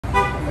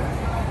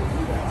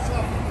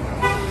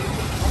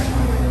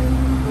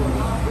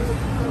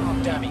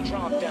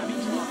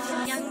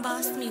Young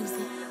Boss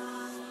Music.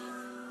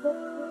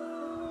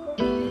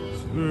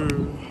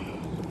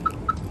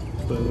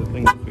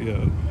 Thing for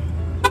y'all.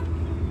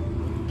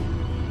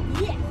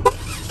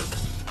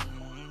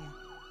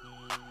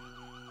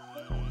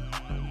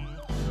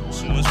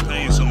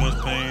 So much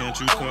pain that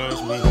you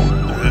caused me.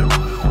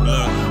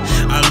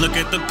 I look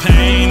at the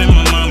pain in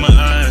my mama's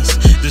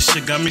eyes. This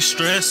shit got me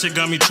stressed, it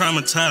got me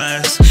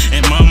traumatized.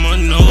 And mama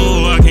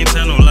know I can't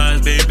tell no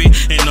lies, baby.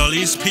 And all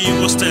these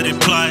people steady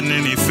plotting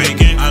and they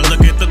faking. I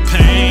look at the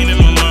pain in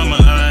my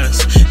mama's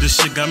eyes. This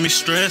shit got me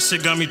stressed,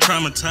 it got me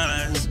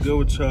traumatized. What's good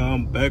with y'all?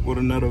 I'm back with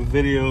another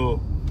video.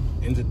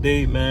 And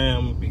today, man,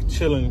 I'm gonna be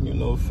chilling, you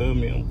know, feel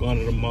me? I'm going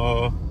to the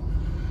mall.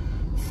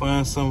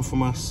 Find something for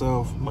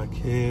myself, my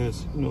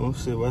kids, you know,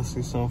 see if I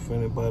see something for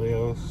anybody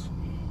else.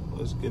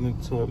 Let's get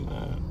into it,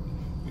 man.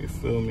 You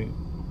feel me?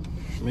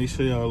 Make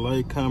sure y'all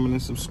like, comment,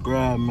 and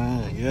subscribe,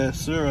 man. Yes,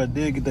 sir, I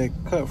did get that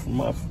cut from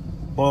my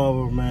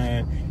barber,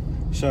 man.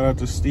 Shout out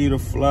to Steve the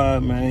Fly,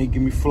 man. He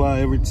give me fly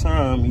every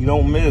time. He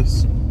don't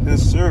miss.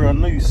 Yes, sir, I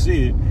know you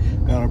see it.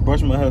 Gotta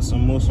brush my hair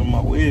some more so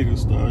my wig will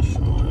start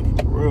showing.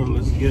 For real,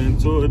 let's get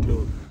into it,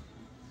 though.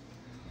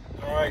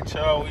 Alright,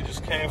 y'all, we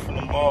just came from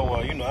the mall.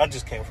 Well, you know, I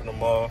just came from the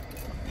mall.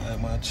 I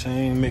had my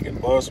chain, making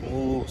boss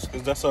moves,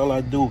 because that's all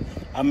I do.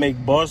 I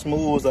make boss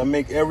moves, I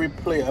make every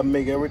play, I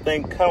make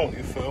everything count,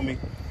 you feel me?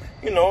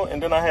 You know,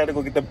 and then I had to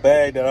go get the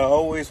bag that I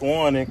always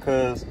wanted,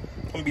 because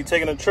I'm going to be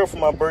taking a trip for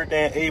my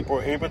birthday in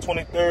April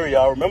 23rd,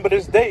 y'all. Remember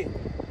this date.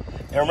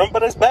 And remember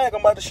this bag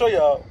I'm about to show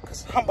y'all,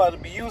 because I'm about to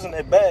be using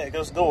that bag.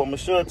 Let's go, I'm going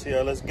to show it to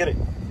y'all. Let's get it.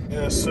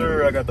 Yes,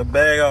 sir, I got the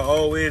bag I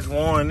always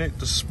wanted,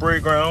 the spray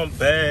ground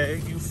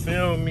bag, you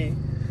feel me?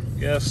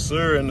 Yes,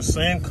 sir, in the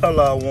same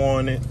color I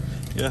wanted.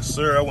 Yes,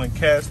 sir, I went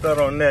cast out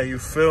on that, you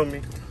feel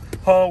me?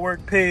 Hard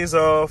work pays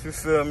off, you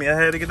feel me? I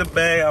had to get the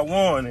bag I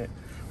wanted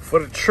for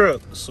the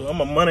trip. So I'm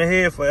a month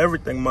ahead for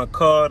everything. My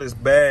car, this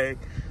bag,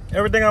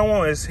 everything I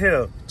want is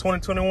here.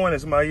 2021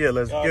 is my year,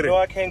 let's get it.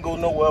 I can't go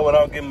nowhere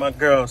without getting my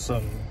girl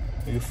something,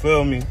 you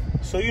feel me?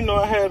 So, you know,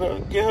 I had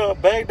to get her a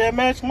bag that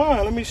matched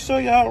mine. Let me show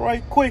y'all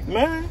right quick,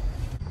 man.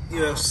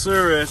 Yes,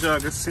 sir, as y'all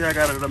can see, I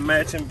got a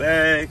matching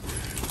bag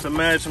to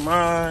match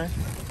mine.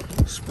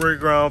 Spray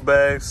ground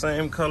bag,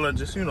 same color,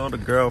 just, you know, the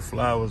girl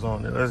flowers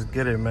on it. Let's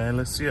get it, man.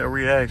 Let's see her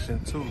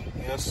reaction, too.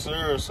 Yes,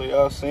 sir. So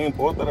y'all seen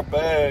both of the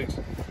bags.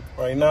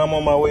 Right now, I'm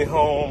on my way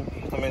home.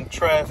 I'm in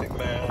traffic,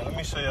 man. Let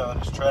me show y'all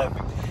this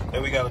traffic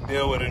that we got to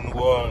deal with in New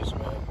Orleans,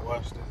 man.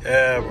 Watch this.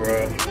 Yeah,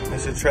 bro.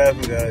 That's the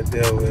traffic we got to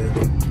deal with.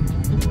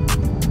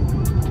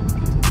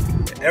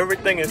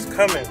 Everything is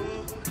coming.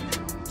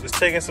 Just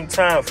taking some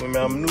time for me.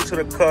 I'm new to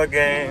the car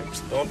game.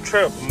 Don't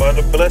trip. I'm about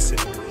to bless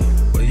it.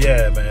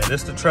 Yeah, man,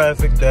 this the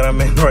traffic that I'm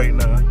in right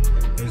now.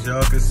 As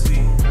y'all can see,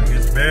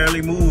 it's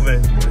barely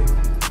moving.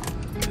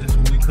 This is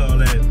what we call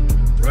that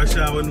rush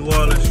hour New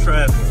Orleans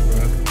traffic,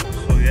 bro.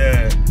 So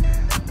yeah,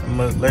 I'm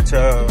gonna let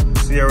y'all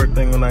see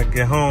everything when I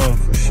get home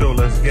for sure.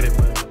 Let's get it,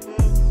 man.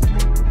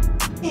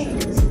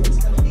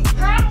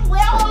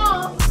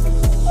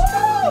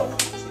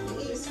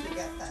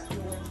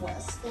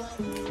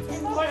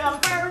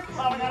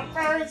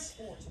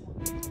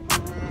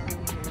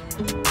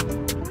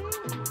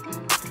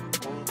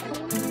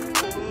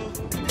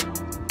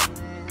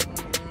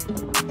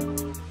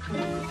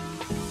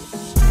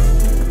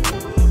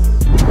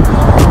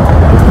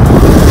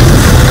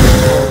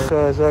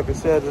 As y'all can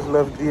see, I just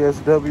left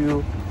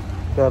DSW.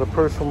 Got a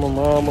purse from my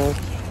mama.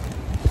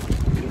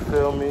 You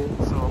feel me?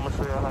 So I'm gonna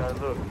show y'all how it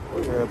look.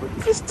 Yeah,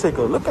 but just take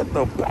a look at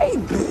the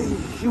baby.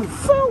 You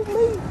feel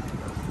me?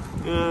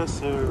 Yes,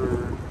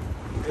 sir.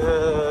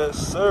 Yes,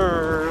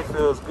 sir. It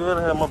feels good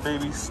to have my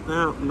baby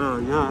step now.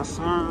 Yes,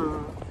 sir.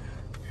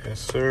 Yes,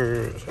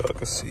 sir. As y'all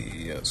can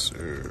see, yes,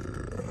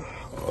 sir.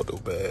 Auto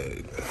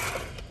bag.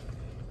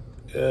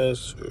 Yes,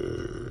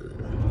 sir.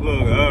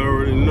 Look, I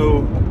already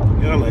know.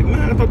 Y'all like,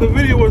 man, I thought the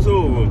video was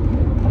over.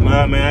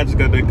 Nah, man, I just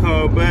got that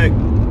car back.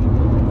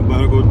 I'm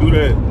about to go do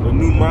that. The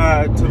new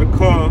mod to the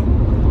car.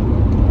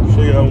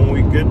 Show y'all when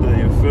we get there,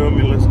 you feel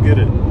me? Let's get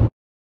it.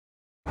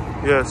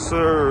 Yes,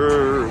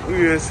 sir.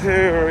 We is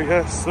here.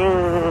 Yes,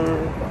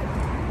 sir.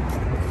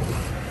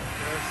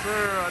 Yes,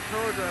 sir. I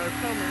told y'all it's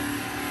coming.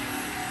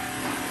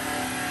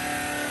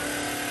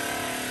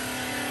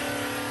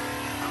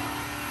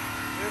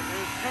 It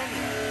is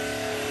coming.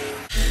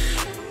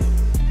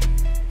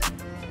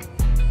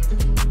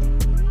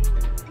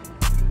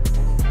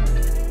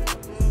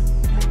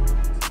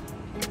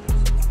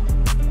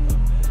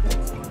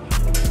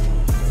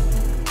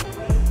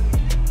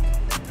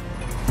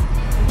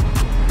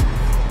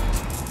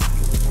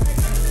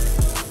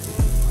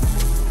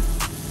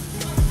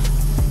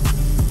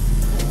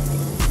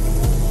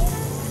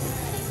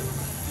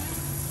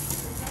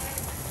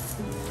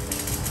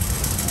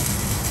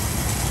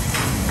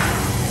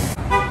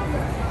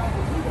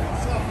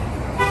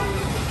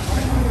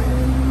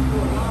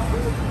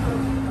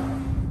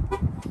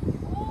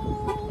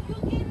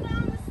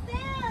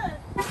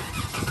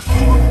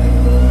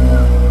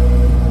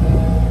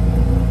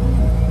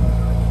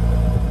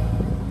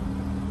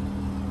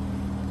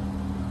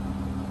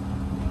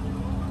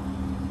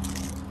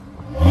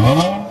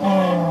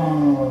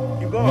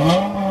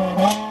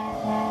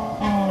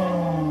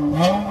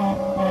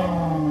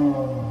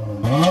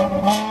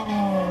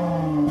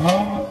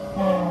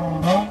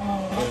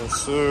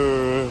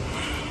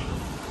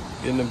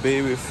 the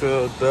baby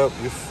filled up,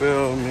 you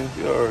feel me?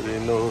 You already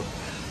know.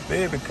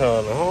 Baby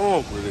kinda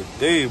hungry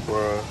today,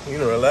 bro. You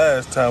know, the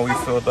last time we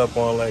filled up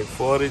on like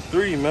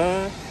 43,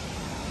 man.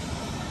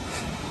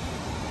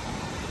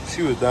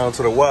 She was down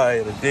to the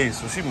wire today,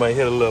 so she might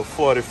hit a little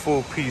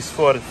 44 piece,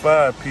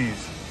 45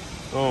 piece.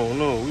 I don't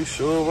know. We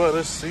sure about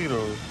to see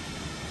though.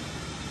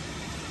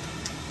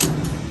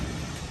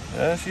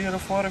 Yeah, she hit a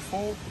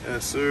 44?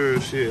 Yes, sir.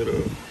 She hit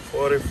a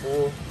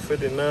 44,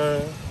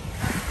 59.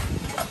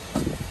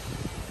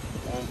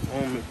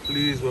 On me,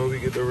 please, while we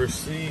get the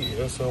receipt.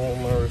 That's all I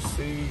want my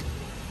receipt.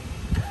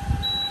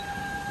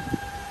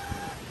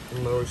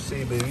 My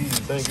receipt, baby.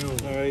 Thank you.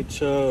 All right,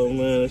 y'all,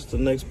 man. That's the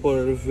next part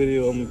of the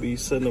video. I'm gonna be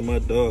setting up my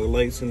dog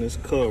lights in this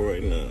car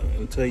right now.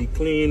 Until he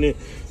clean it,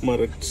 I'm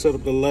about to set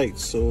up the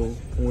lights. So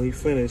when he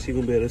finish, he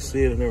gonna be able to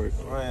see it and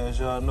everything. All right, as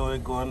y'all know, they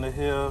go in the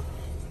hill.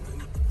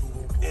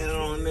 And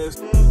on this.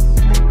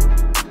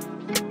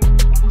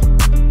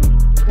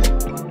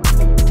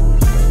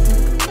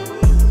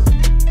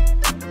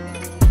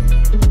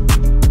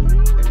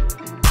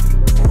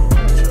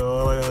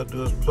 All I gotta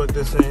do is plug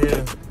this in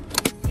here.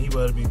 He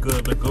about to be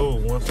good to go.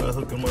 Once I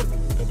hook him up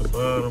at the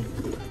bottom,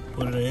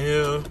 put it in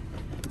here.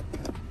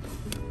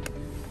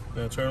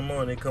 Now turn them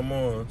on, they come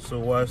on. So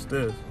watch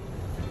this.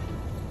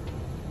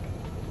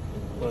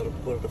 About to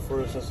put the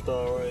first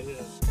install right here.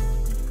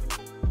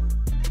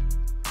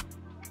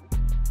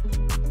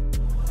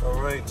 All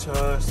right,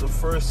 y'all, it's the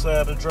first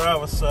side, the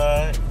driver's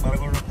side. About to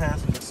go to the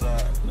passenger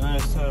side. Now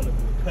it's time to go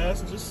to the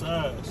passenger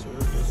side, sir.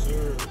 Yes,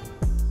 sir.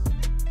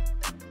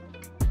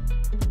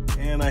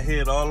 And I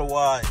hit all the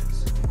wires.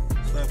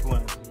 Stop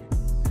playing.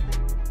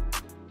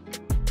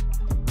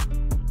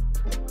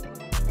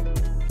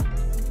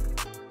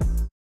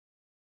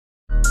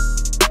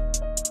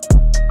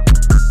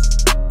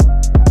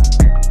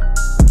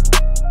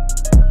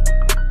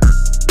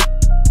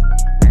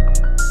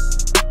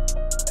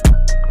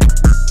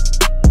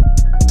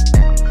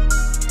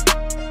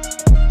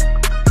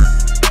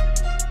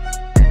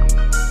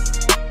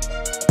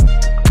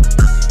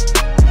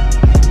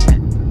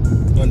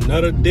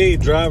 Another day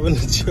driving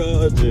the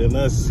Charger and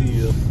I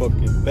see a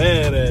fucking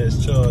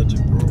badass Charger,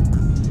 bro.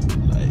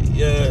 Like,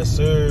 yes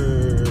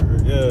sir,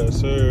 yes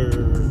sir.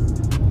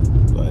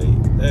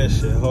 Like, that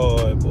shit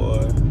hard,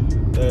 boy.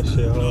 That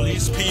shit hard.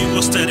 These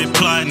people steady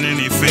plotting and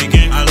they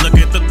faking. I look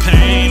at the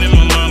pain in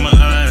my mama's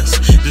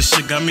eyes. This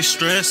shit got me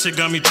stressed, it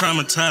got me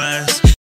traumatized.